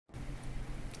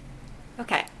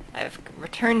Okay, I've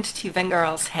returned to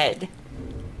Vengarl's head,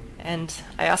 and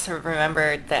I also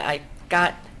remembered that I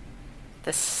got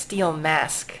the steel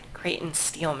mask, Creighton's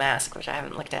steel mask, which I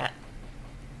haven't looked at.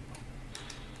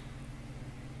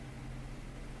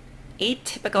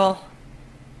 Atypical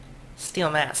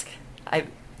steel mask. I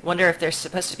wonder if there's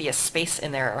supposed to be a space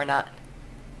in there or not.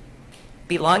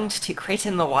 Belonged to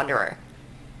Creighton the Wanderer.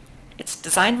 Its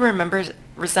design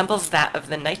resembles that of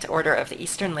the Knight Order of the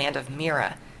Eastern Land of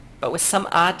Mira, but with some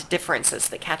odd differences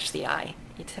that catch the eye.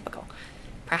 Atypical.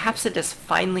 Perhaps it is a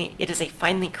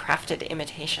finely crafted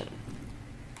imitation.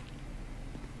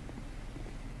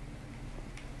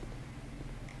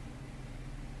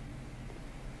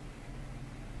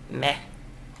 Meh.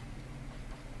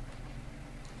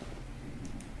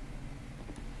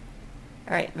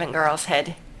 Alright, Vengarl's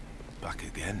head. Back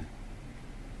again?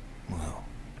 Well,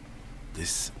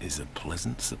 this is a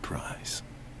pleasant surprise.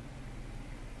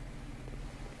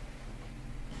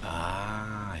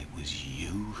 Ah, it was you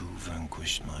who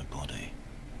vanquished my body.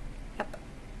 Yep.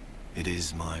 It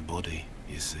is my body,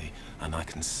 you see, and I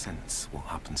can sense what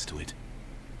happens to it.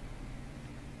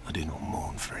 I do not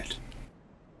mourn for it.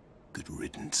 Good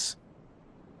riddance.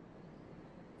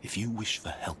 If you wish for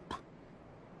help,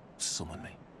 summon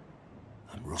me.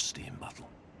 I'm rusty in battle,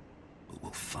 but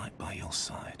will fight by your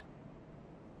side.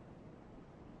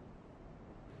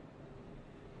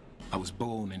 I was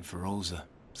born in Pharros,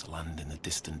 it's a land in the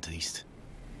distant east.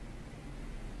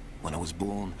 When I was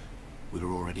born, we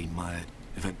were already mired.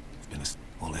 If it's been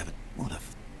all ever, what a...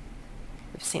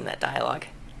 We've seen that dialogue.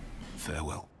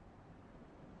 Farewell.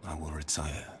 I will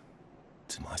retire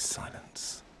to my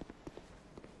silence.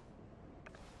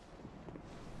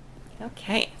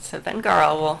 Okay, so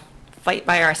Vengarl will fight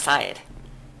by our side,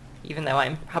 even though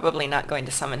I'm probably not going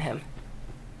to summon him.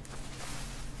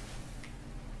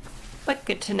 But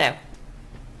good to know.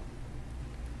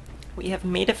 We have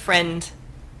made a friend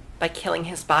by killing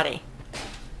his body.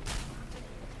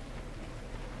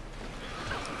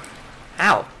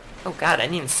 Ow! Oh god, I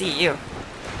didn't even see you.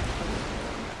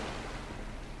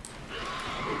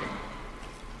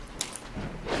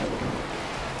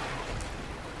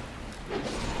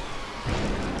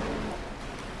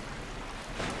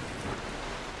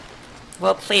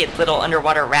 Well played, little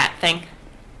underwater rat thing.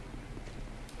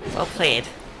 Well played.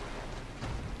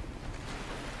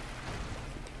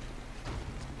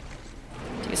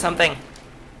 Do something.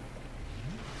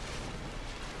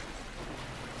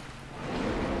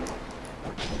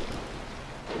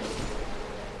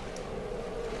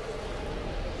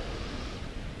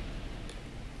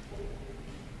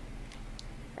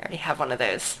 I already have one of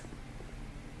those.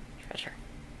 Treasure.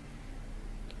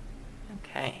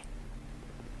 Okay.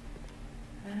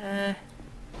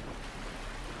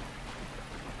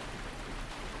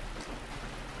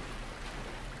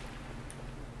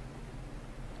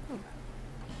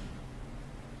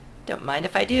 Don't mind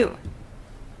if I do.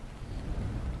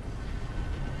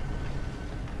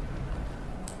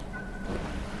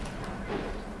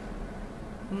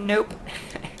 Nope.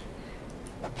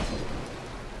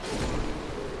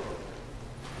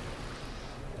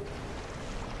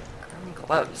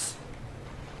 Gloves.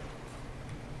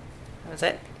 That was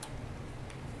it.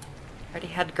 Already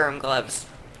had Gurm gloves.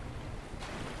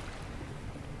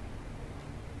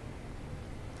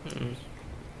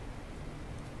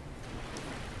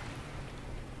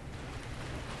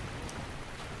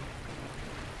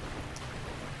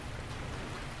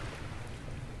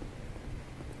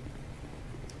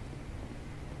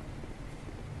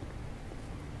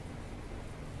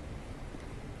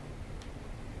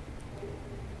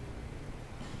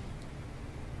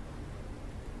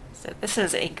 So this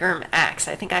is a Gurm axe.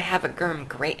 I think I have a Gurm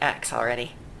great axe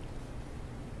already.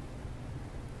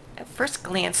 At first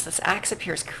glance, this axe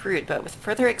appears crude, but with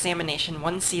further examination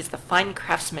one sees the fine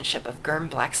craftsmanship of Gurm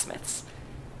blacksmiths.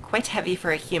 Quite heavy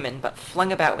for a human, but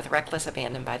flung about with reckless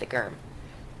abandon by the Gurm.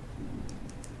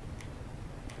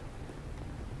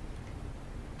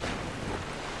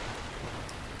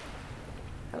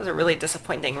 That was a really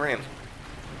disappointing room.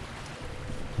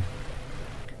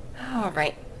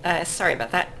 Alright, sorry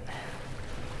about that.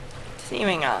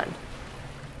 Continuing on.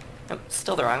 Oh,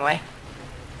 still the wrong way.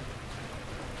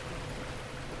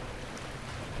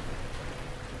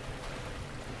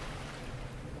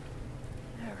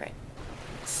 Alright.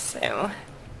 So...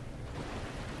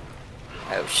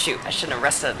 Oh shoot, I shouldn't have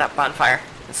rested at that bonfire.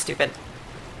 That's stupid.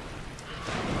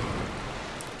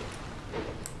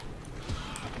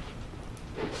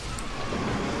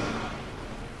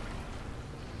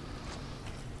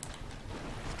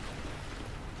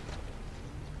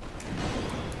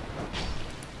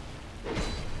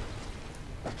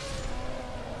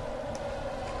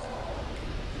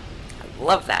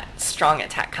 Love that strong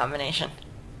attack combination.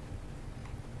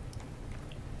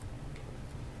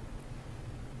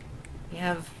 We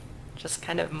have just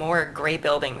kind of more gray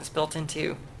buildings built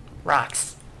into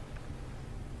rocks.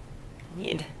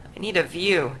 I need a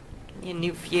view. I need a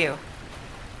new view.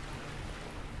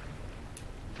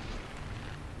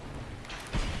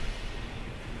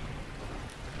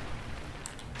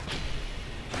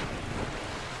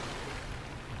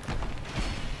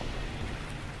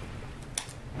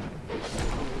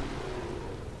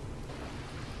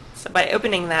 So by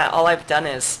opening that, all I've done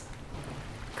is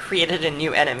created a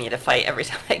new enemy to fight every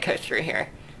time I go through here.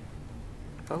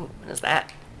 Oh, what is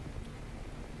that?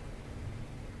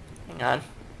 Hang on.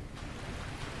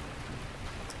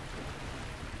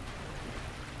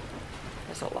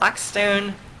 There's a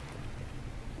lockstone,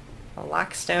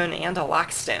 and a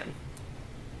lockstone.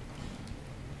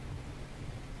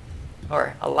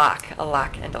 Or a lock,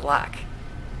 and a lock.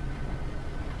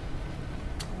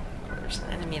 There's an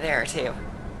enemy there, too.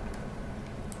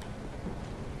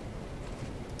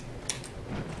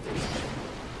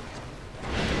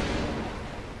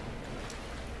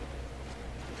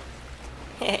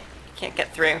 Can't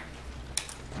get through.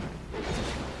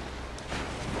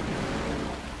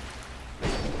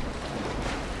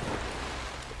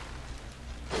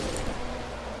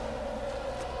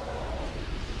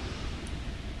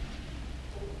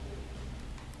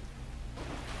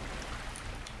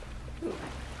 Ooh,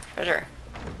 treasure.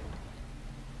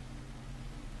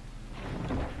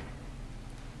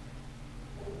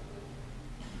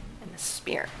 And a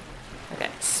spear.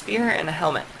 Okay, spear and a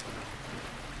helmet.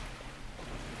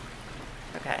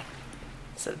 Okay.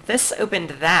 So this opened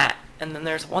that, and then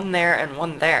there's one there and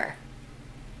one there.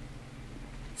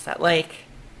 Is that like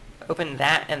open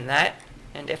that and that?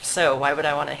 And if so, why would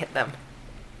I want to hit them?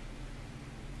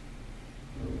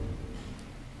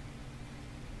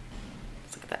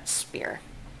 Let's look at that spear.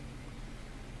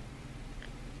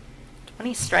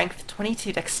 20 strength,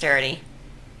 22 dexterity,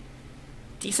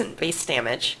 decent base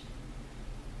damage.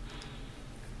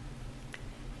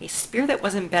 A spear that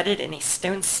was embedded in a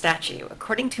stone statue.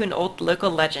 According to an old local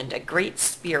legend, a great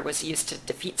spear was used to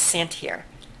defeat Santir,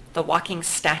 the walking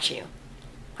statue.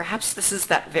 Perhaps this is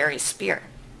that very spear.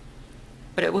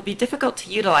 But it will be difficult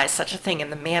to utilize such a thing in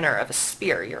the manner of a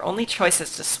spear. Your only choice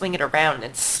is to swing it around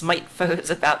and smite foes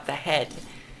about the head.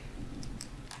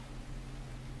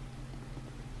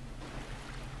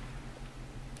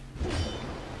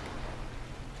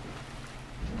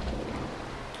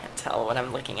 Can't tell what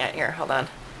I'm looking at here. Hold on.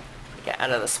 Get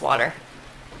out of this water.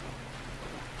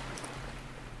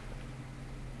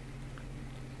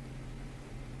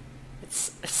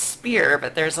 It's a spear,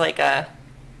 but there's like a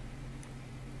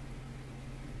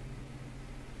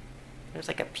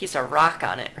piece of rock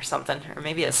on it or something, or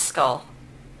maybe a skull.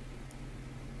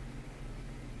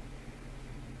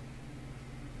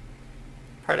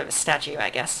 Part of a statue,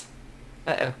 I guess.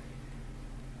 Uh-oh.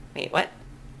 Wait, what?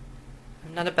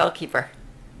 I'm not a bellkeeper.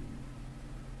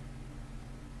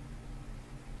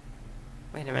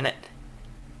 Wait a minute.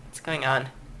 What's going on?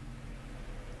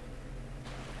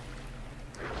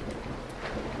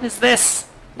 What is this?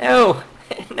 No!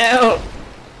 No!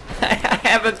 I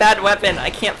have a bad weapon.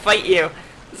 I can't fight you.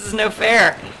 This is no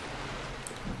fair.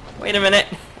 Wait a minute.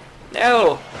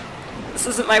 No! This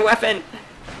isn't my weapon.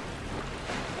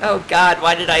 Oh god,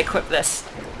 why did I equip this?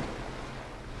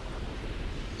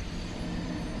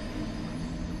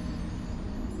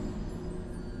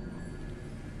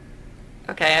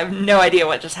 Okay, I have no idea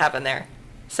what just happened there.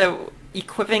 So,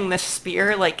 equipping this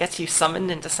spear, like, gets you summoned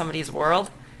into somebody's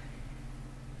world?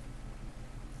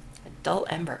 A dull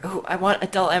ember. Ooh, I want a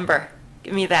dull ember.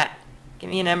 Give me that. Give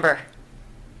me an ember.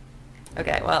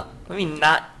 Okay, well, let me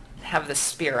not have this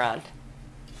spear on.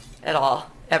 At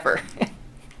all. Ever.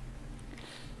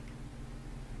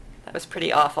 That was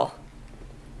pretty awful.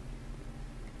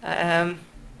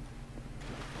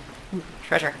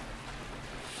 Treasure.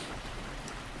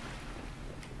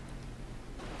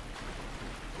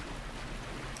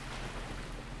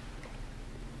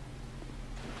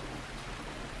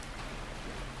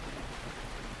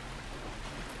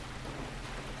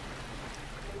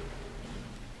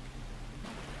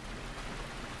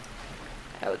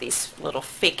 Oh, these little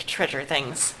fake treasure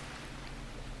things.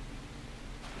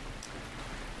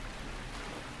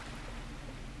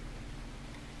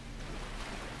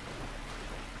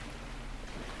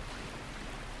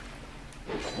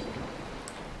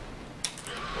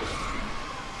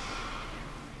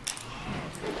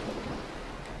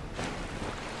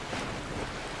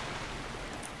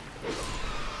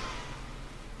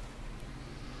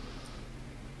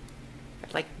 They're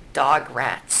like dog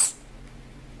rats.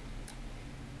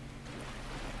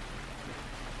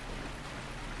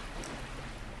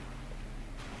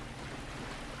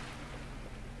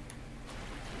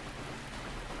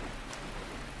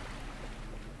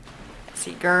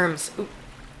 See germs. Ooh.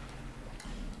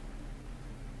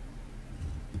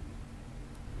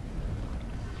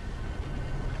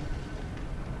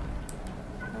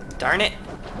 Darn it.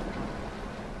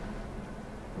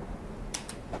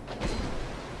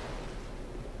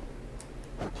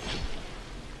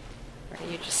 Or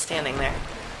are you just standing there?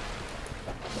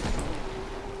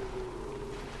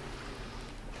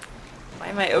 Why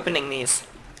am I opening these?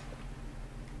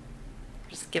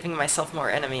 Just giving myself more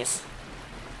enemies.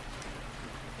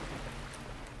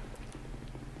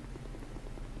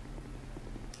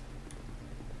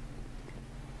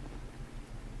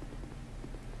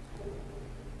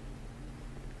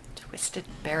 Twisted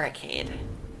barricade.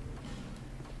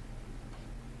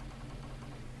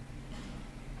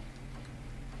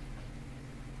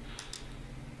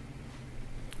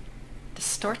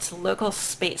 Distorts local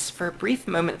space. For a brief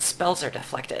moment, spells are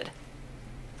deflected.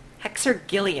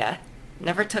 Hexergilia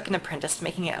never took an apprentice,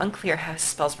 making it unclear how his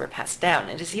spells were passed down.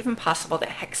 It is even possible that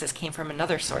hexes came from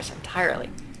another source entirely.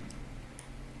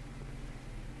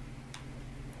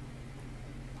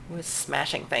 Who is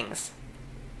smashing things?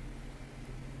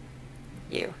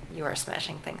 You. You are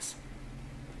smashing things.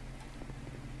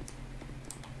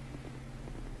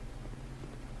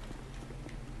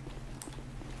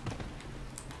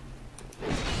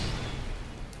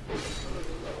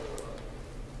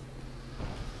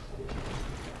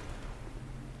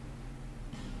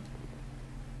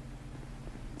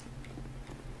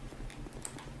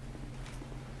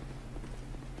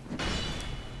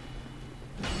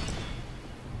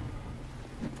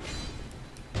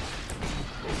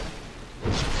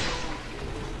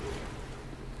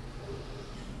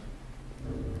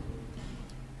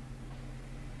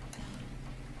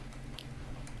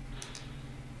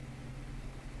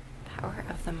 Power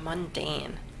of the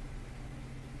mundane.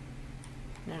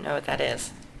 I don't know what that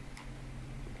is.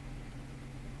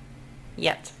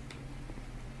 Yet.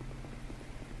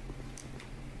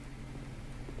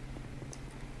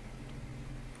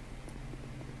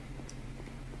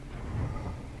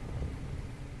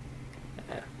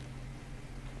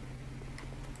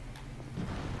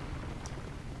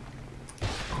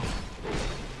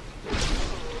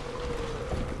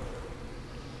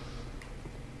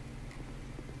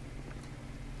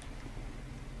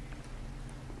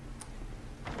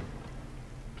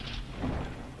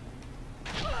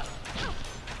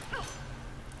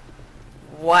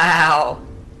 Wow.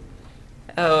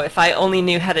 Oh, if I only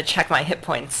knew how to check my hit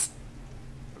points.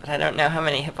 But I don't know how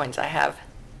many hit points I have.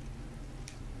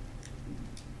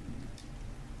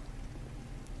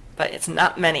 But it's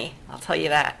not many, I'll tell you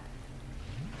that.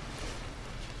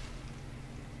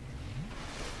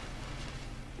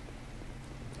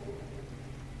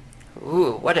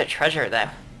 Ooh, what a treasure, though.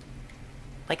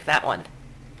 Like that one.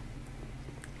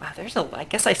 Wow, there's a... I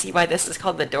guess I see why this is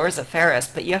called the Doors of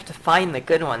Pharros, but you have to find the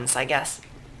good ones, I guess.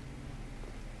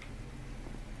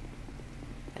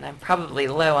 And I'm probably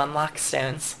low on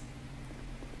lockstones.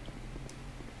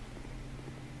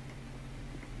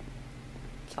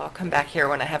 So I'll come back here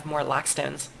when I have more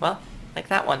lockstones. Well, like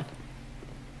that one.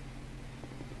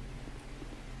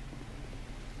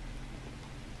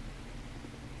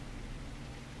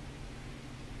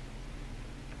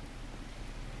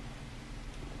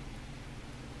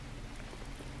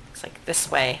 Looks like this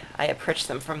way I approach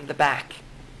them from the back.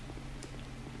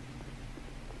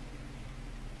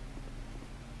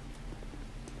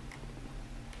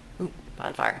 Ooh,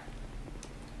 bonfire.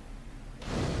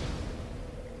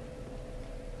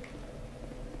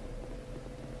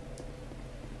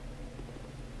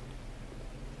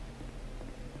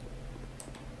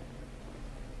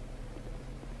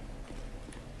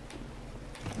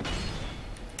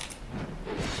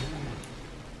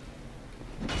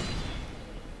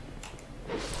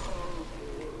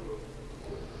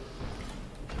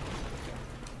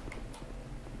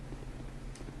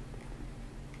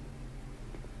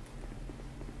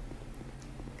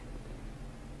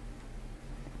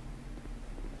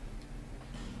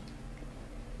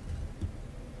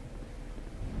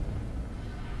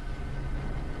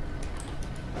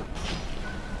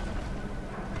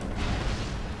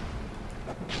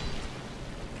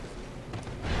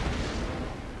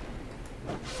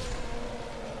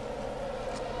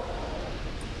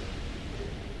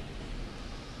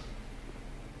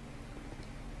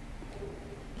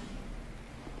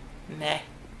 Meh.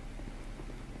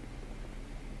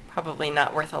 Probably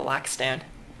not worth a lockstone.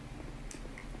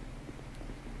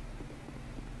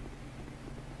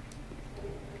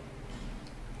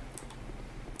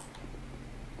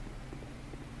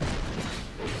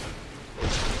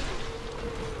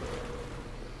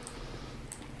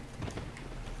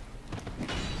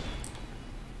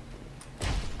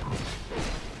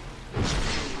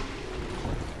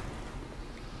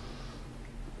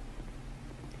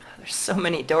 There's so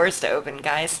many doors to open,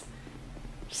 guys.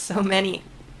 So many.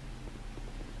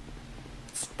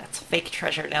 That's fake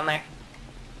treasure down there.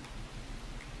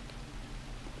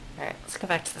 Alright, let's go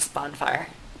back to this bonfire.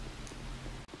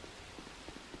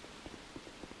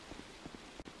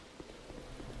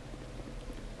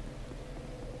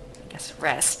 I guess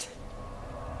rest.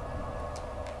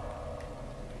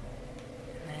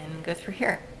 And then go through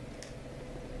here.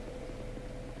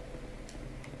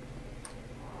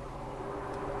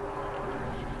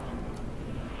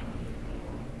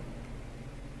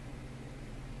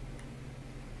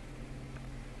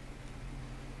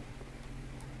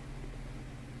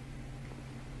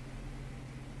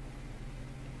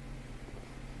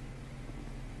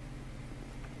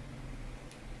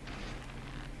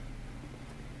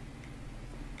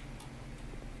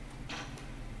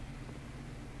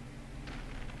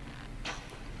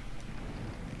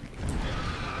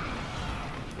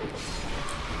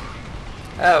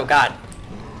 Oh god.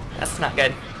 That's not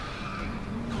good.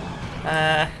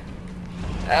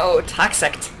 Oh,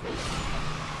 toxic.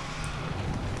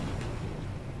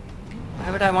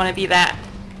 Why would I want to be that?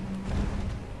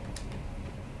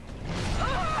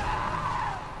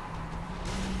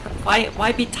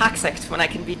 Why be toxic when I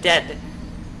can be dead?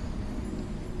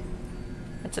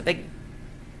 That's a big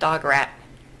dog rat.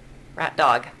 Rat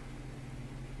dog.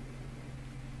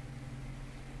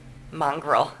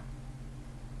 Mongrel.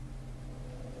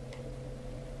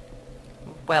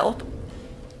 Well.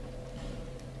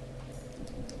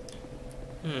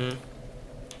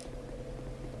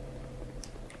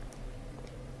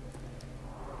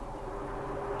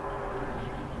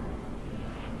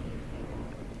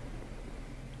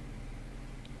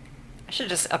 I should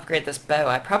just upgrade this bow.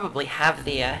 I probably have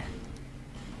the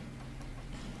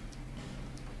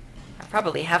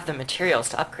materials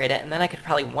to upgrade it, and then I could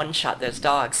probably one-shot those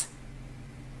dogs.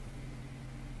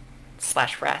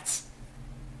 Slash rats.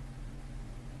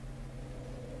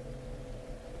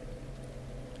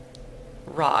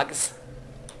 Rogs.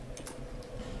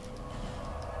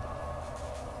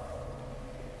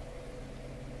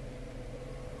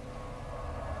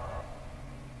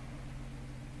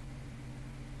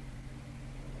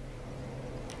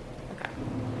 Okay.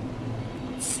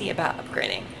 Let's see about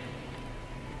upgrading.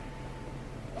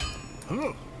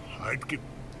 Oh, I'd give...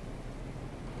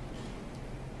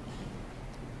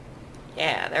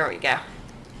 Yeah, there we go.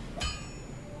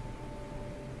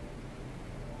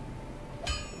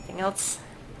 Anything else?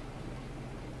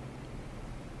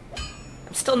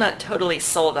 I'm still not totally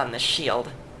sold on the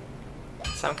shield,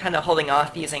 so I'm kind of holding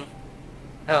off using...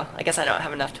 Oh, I guess I don't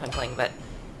have enough twinkling, but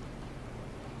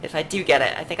if I do get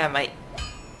it, I think I might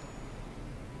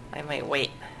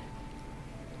wait.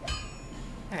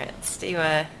 Alright, let's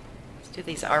do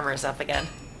these armors up again.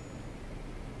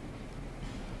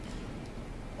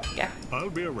 Yeah. I'll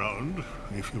be around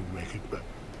if you make it back.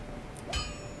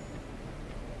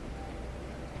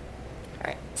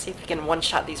 Alright, see if we can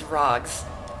one-shot these rogs.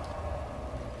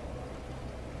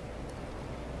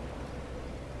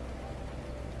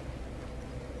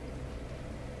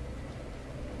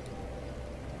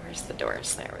 Where's the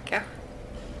doors? There we go.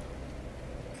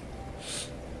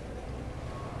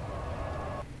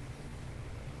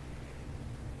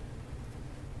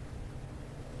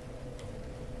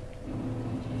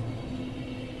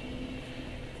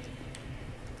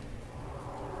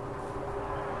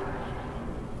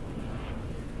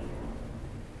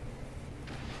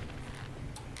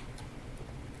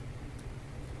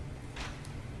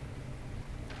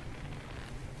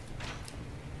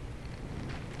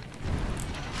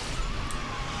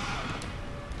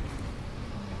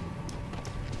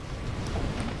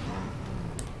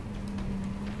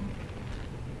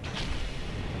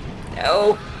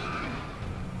 No.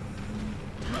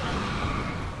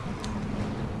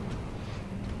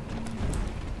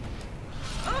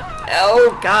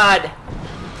 Oh, God.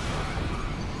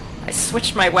 I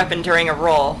switched my weapon during a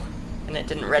roll, and it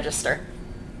didn't register.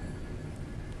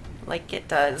 Like it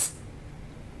does.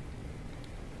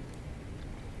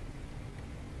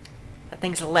 That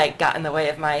thing's leg got in the way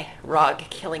of my Rog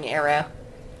killing arrow.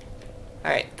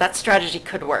 Alright, that strategy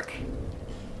could work.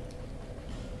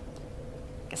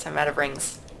 Guess I'm out of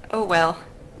rings. Oh well.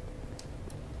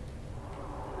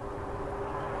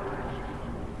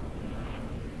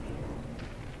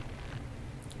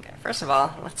 Okay, first of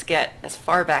all, let's get as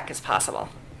far back as possible.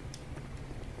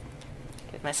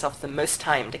 Give myself the most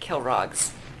time to kill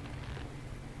Rogs.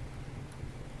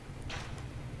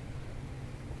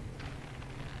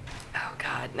 Oh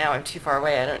god, now I'm too far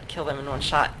away. I don't kill them in one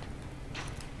shot.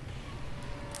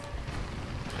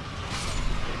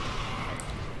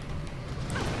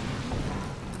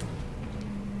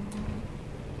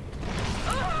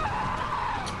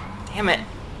 Damn it.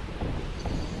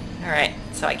 Alright,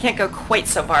 so I can't go quite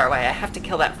so far away. I have to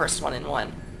kill that first one in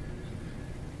one.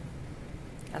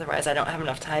 Otherwise I don't have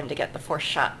enough time to get the fourth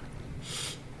shot.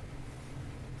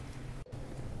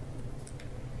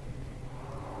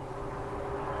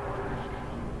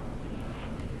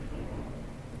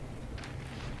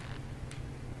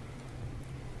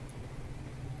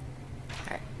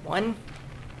 Alright, 1,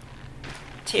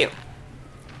 2,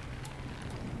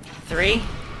 3,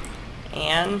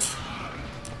 and...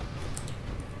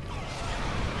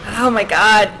 Oh my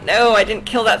god, no, I didn't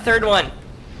kill that third one.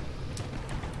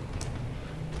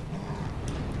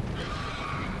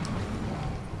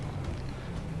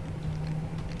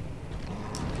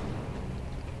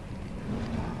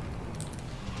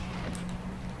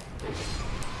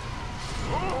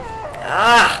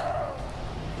 Ah!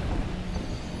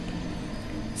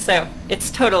 So,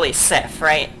 it's totally Sif,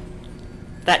 right?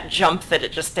 That jump that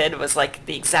it just did was like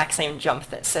the exact same jump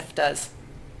that Sif does.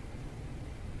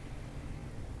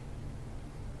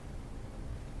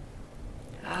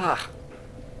 Ah.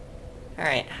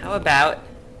 Alright, how about...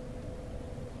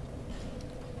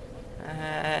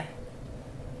 well,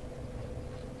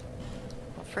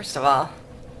 first of all,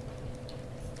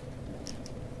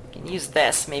 I can use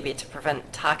this maybe to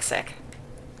prevent toxic.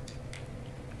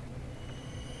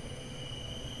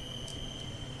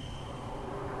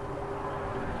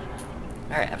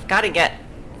 Alright, I've got to get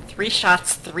 3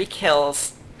 shots, 3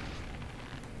 kills.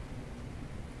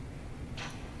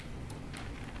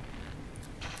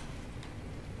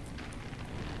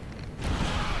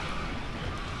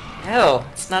 No,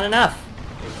 it's not enough.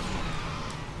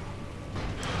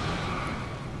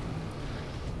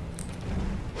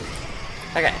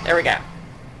 Okay, there we go.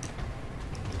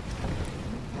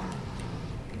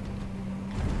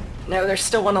 No, there's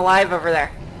still one alive over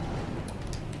there.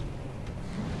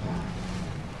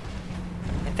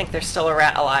 I think there's still a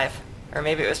rat alive. Or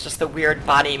maybe it was just the weird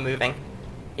body moving.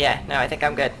 Yeah, no, I think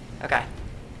I'm good. Okay.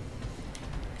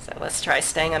 So let's try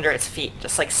staying under its feet,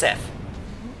 just like Sif.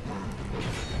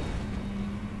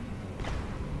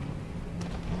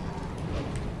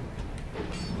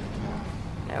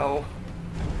 No.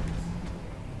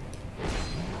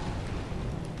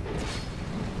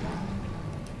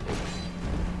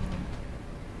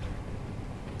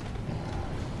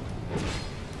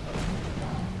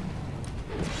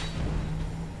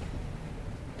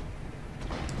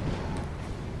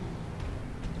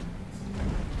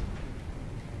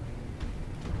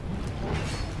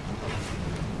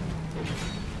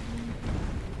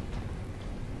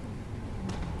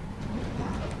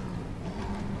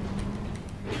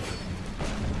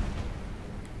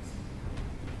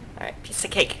 Alright, piece of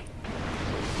cake.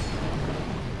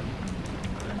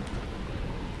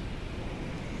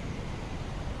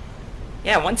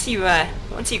 Yeah, once you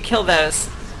kill those,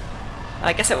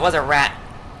 I guess it was a rat.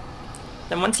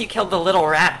 Then once you kill the little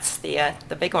rats, the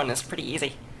big one is pretty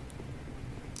easy.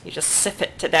 You just sift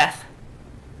it to death.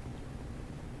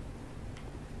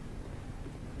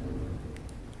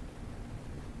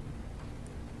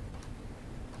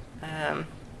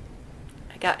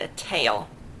 I got a tail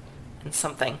and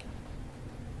something.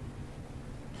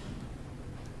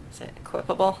 Is it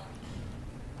equipable?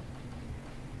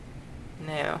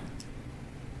 No.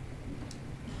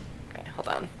 Okay, hold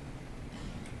on.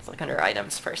 Let's look under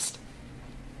items first.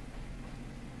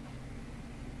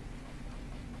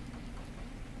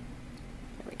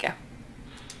 There we go.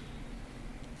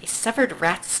 A severed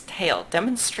rat's tail.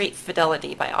 Demonstrate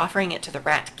fidelity by offering it to the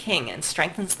Rat King and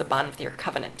strengthens the bond with your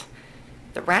covenant.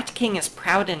 The Rat King is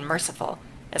proud and merciful,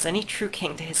 as any true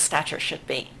king to his stature should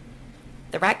be.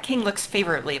 The Rat King looks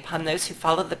favorably upon those who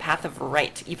follow the path of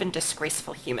right, even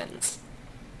disgraceful humans.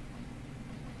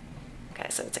 Okay,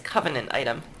 so it's a covenant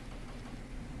item.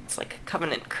 It's like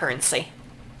covenant currency.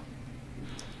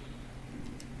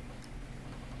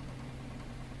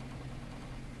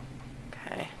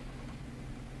 Okay.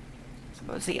 So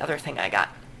what was the other thing I got?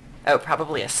 Oh,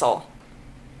 probably a soul.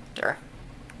 Sure.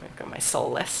 I'm gonna go to my soul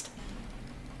list.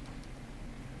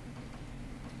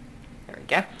 There we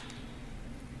go.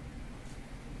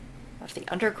 Of the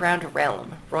underground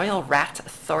realm, Royal Rat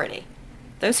Authority.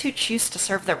 Those who choose to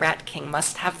serve the Rat King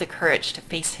must have the courage to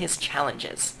face his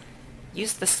challenges.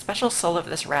 Use the special soul of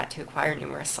this rat to acquire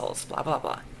numerous souls, blah blah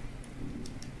blah.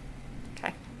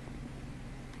 Okay.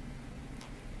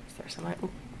 Is there somewhere? Ooh,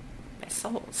 my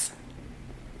souls.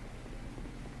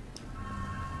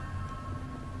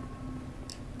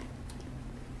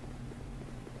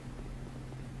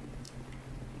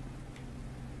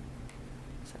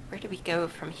 So where do we go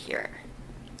from here?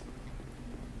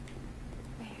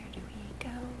 Where do we go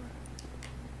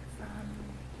from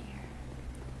here?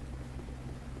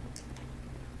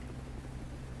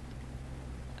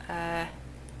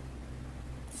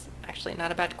 actually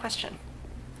not a bad question.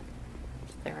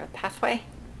 Is there a pathway?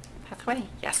 Pathway?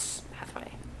 Yes,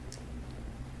 pathway.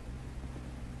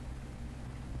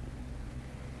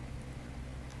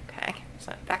 Okay,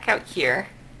 so back out here.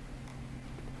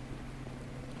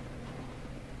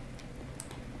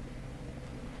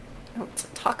 Oh, it's a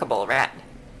talkable rat.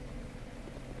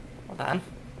 Hold on.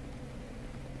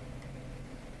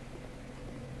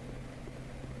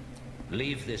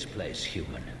 Leave this place,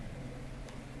 human.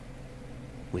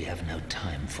 We have no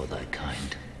time for thy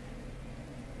kind.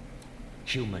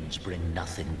 Humans bring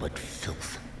nothing but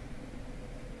filth.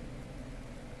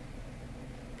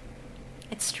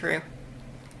 It's true.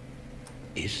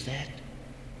 Is that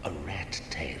a rat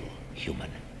tail,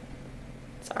 human?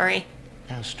 Sorry.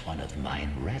 Thou'st one of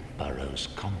mine rat burrows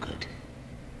conquered.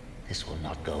 This will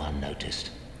not go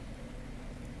unnoticed.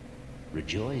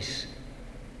 Rejoice,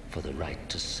 for the right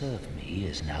to serve me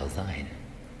is now thine.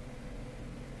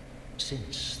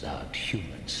 Since thou'rt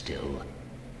human still,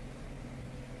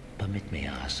 permit me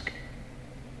ask,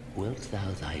 wilt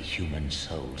thou thy human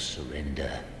soul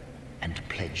surrender and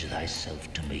pledge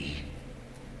thyself to me?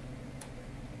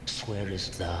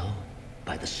 Swearest thou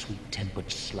by the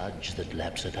sweet-tempered sludge that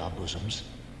laps at our bosoms?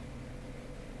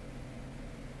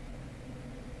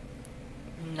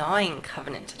 Gnawing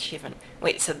Covenant achievement.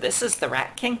 Wait, so this is the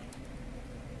Rat King?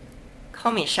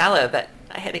 Call me shallow, but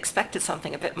I had expected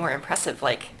something a bit more impressive,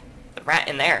 like the rat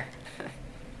in there.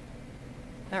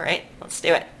 Alright, let's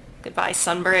do it. Goodbye,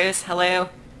 Sun Bros. Hello,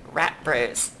 Rat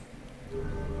Bros.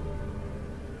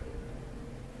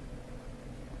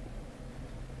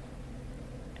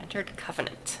 Entered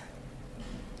Covenant.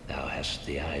 Thou hast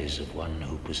the eyes of one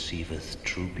who perceiveth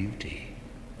true beauty.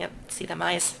 Yep, see them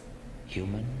eyes.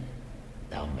 Human,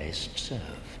 thou mayst serve.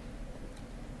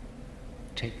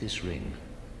 Take this ring.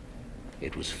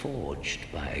 It was forged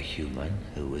by a human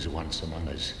who was once among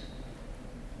us.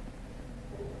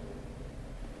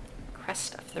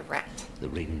 Crest of the Rat. The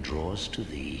ring draws to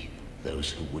thee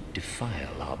those who would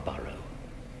defile our burrow.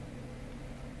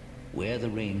 Wear the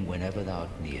ring whenever thou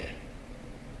art near,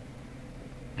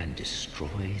 and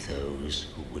destroy those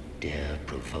who would dare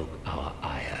provoke our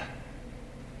ire.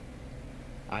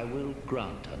 I will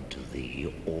grant unto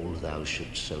thee all thou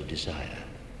shouldst so desire.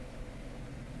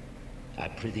 I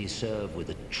prithee serve with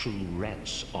a true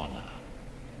rat's honor.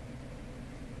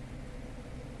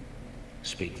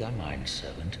 Speak thy mind,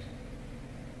 servant.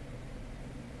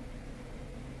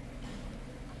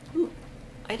 Ooh,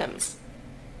 items.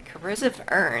 Corrosive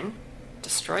urn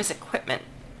destroys equipment.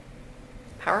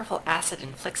 Powerful acid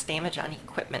inflicts damage on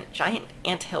equipment. Giant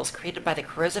anthills created by the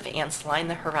corrosive ants line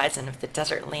the horizon of the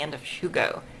desert land of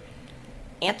Hugo.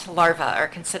 Ant larvae are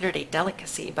considered a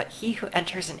delicacy, but he who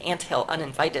enters an anthill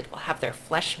uninvited will have their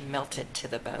flesh melted to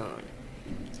the bone.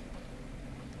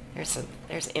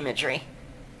 There's imagery.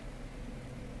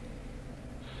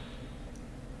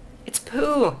 It's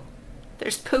poo!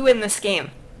 There's poo in this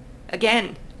game.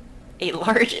 Again, a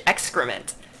large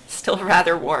excrement, still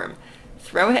rather warm.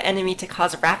 Throw an enemy to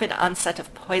cause rapid onset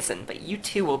of poison, but you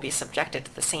too will be subjected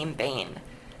to the same bane.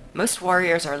 Most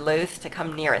warriors are loath to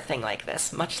come near a thing like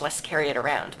this, much less carry it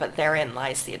around, but therein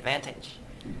lies the advantage.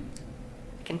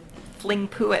 You can fling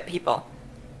poo at people.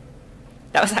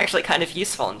 That was actually kind of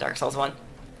useful in Dark Souls 1.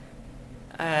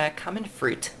 Common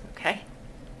fruit, okay.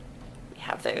 We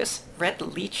have those. Red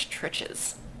leech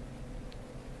triches.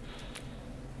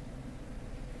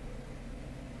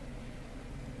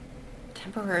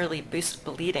 Temporarily boost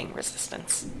bleeding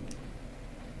resistance.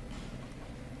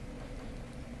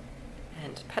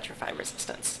 And petrify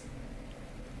resistance.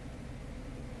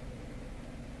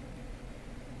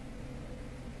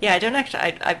 Yeah, I don't actually...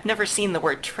 I've never seen the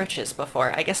word triches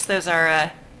before. I guess those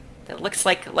are, that looks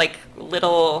like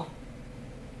little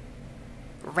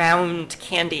round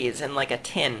candies in like a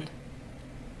tin.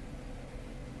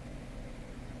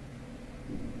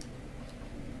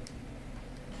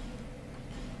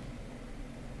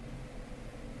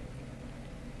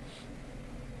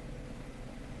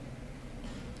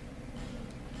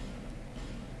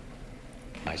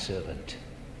 My servant,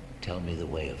 tell me the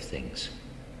way of things.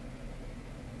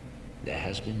 There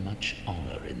has been much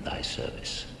honor in thy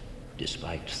service,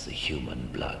 despite the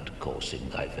human blood coursing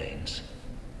thy veins.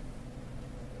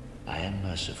 I am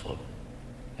merciful,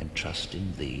 and trust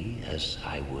in thee as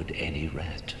I would any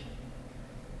rat.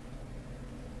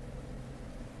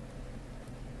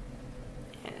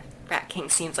 Yeah, Rat King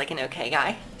seems like an okay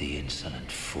guy. The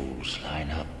insolent fools line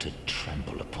up to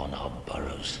trample upon our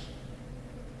burrows.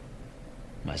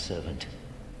 My servant,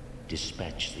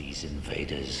 dispatch these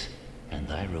invaders, and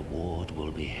thy reward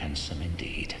will be handsome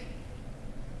indeed.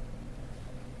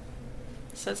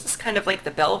 So is this kind of like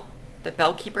the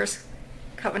Bellkeeper's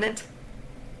Covenant?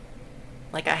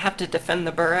 Like I have to defend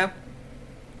the burrow?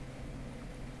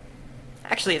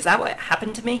 Actually, is that what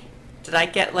happened to me? Did I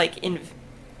get, like,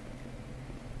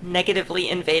 negatively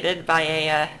invaded by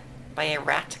a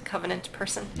rat covenant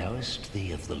person? Knowest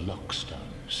thee of the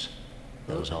lockstones?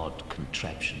 Those odd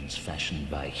contraptions fashioned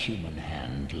by human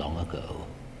hand long ago.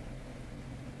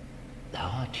 Thou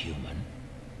art human,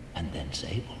 and thence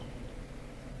able.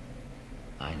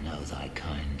 I know thy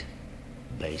kind,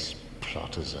 base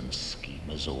plotters and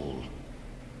schemers all.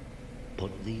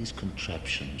 Put these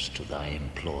contraptions to thy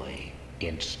employ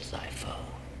against thy foe.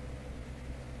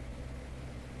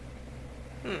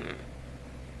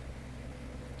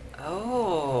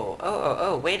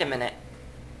 Oh, wait a minute.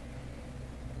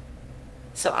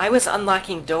 So I was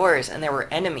unlocking doors and there were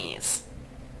enemies.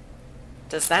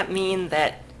 Does that mean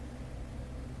that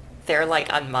they're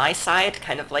like on my side,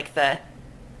 kind of like the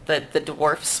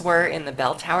dwarfs were in the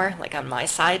bell tower, like on my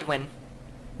side when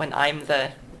I'm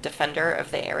the defender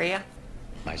of the area?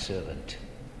 My servant,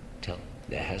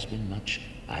 there has been much.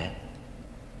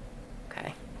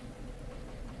 Okay.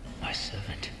 My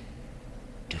servant,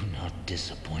 do not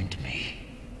disappoint me.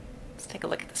 Let's take a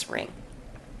look at this ring.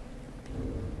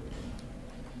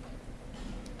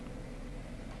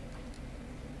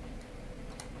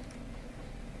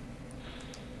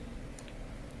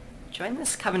 Join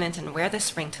this covenant and wear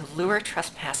this ring to lure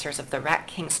trespassers of the Rat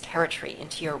King's territory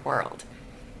into your world.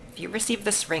 If you receive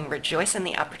this ring, rejoice in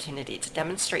the opportunity to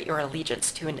demonstrate your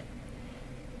allegiance to an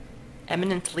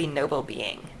eminently noble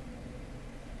being.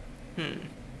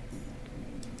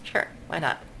 Sure, why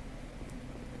not?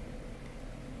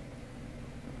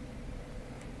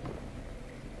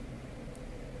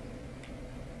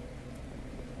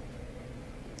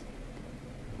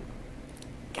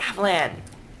 Gavlan!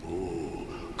 Oh,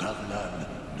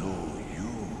 Gavlan, know you.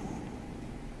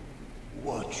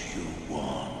 What you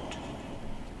want?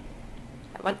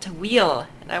 I want to wheel,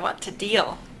 and I want to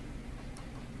deal.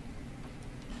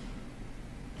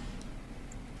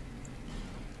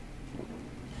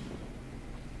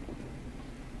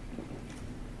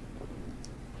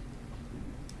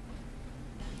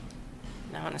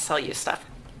 And I want to sell you stuff.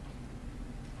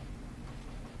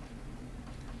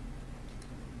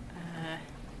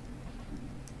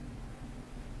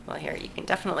 Well, here, you can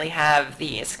definitely have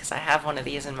these, because I have one of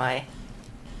these in my...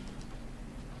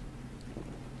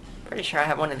 Pretty sure I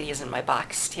have one of these in my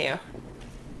box, too.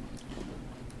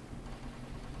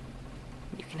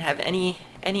 You can have any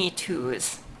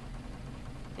twos.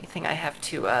 Anything I have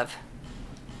two of.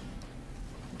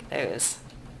 Look at those.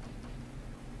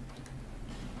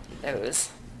 Those.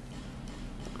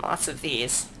 Lots of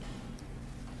these.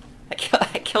 I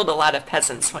killed a lot of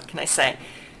peasants, what can I say?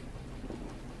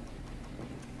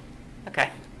 Okay,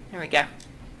 there we go.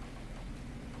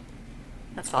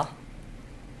 That's all.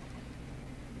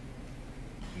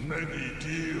 Many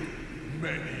deal,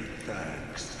 many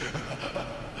thanks.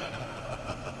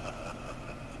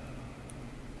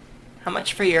 How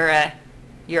much for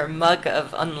your mug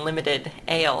of unlimited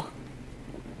ale?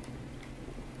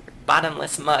 Your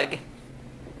bottomless mug.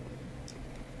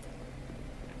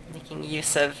 Making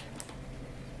use of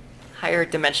higher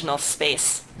dimensional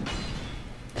space.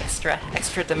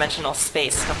 Extra dimensional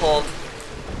space to hold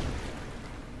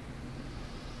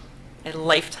a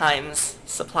lifetime's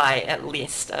supply, at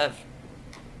least, of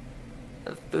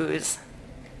booze.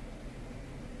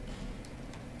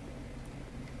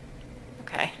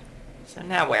 Okay, so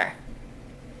now where?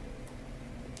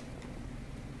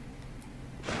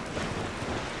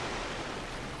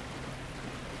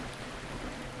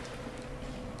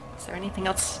 Is there anything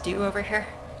else to do over here?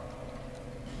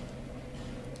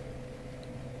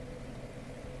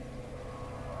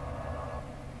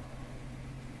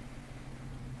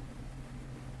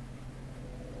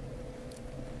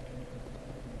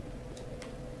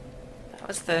 That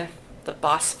was the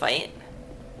boss fight.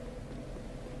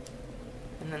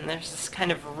 And then there's this kind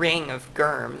of ring of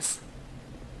germs.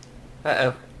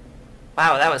 Uh-oh.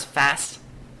 Wow, that was fast.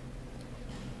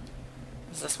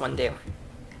 What does this one do?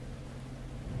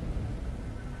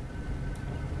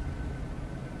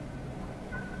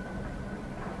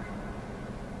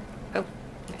 Oh,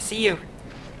 I see you.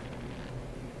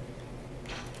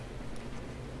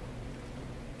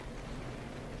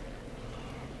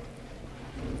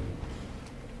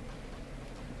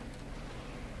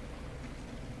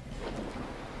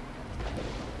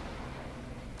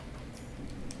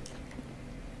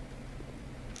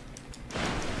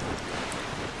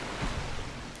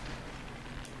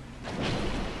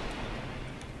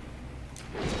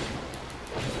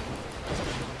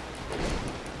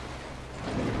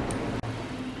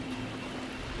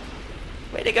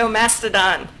 Way to go,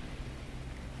 Mastodon!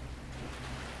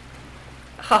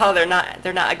 Ugh. Oh, they're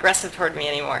not aggressive toward me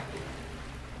anymore.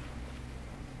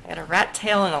 I got a rat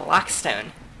tail and a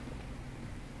lockstone.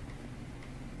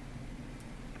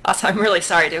 Also, I'm really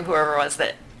sorry to whoever it was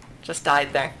that just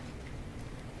died there.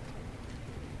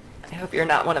 I hope you're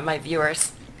not one of my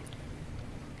viewers.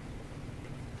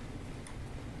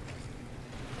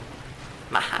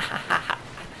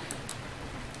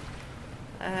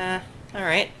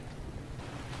 Alright.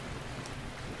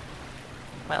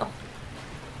 Well.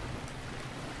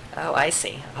 Oh, I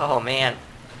see. Oh, man.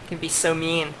 It can be so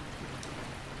mean.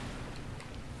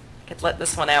 Could let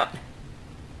this one out.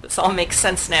 This all makes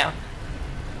sense now.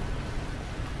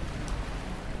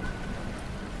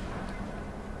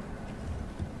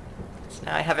 So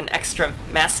now I have an extra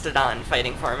mastodon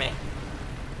fighting for me.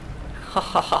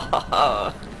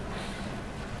 Oh,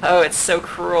 it's so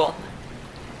cruel.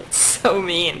 It's so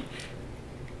mean.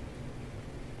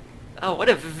 Oh, what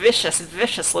a vicious,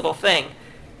 vicious little thing.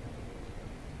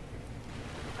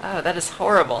 Oh, that is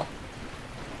horrible.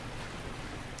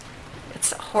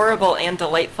 It's horrible and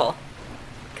delightful.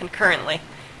 Concurrently.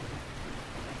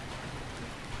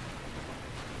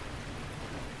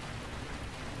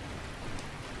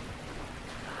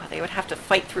 Oh, they would have to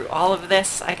fight through all of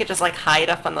this. I could just like hide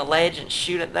up on the ledge and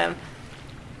shoot at them.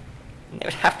 And they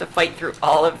would have to fight through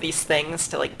all of these things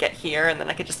to like get here, and then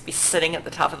I could just be sitting at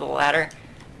the top of the ladder.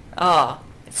 Oh,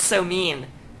 it's so mean.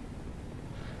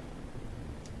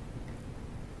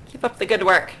 Keep up the good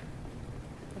work.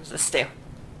 What does this do?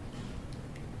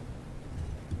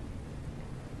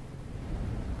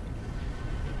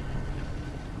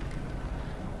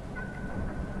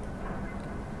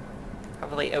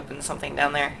 Probably open something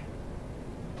down there.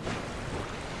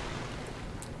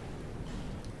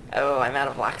 Oh, I'm out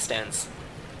of lockstones.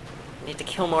 I need to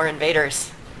kill more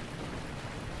invaders.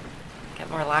 Get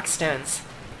more lockstones.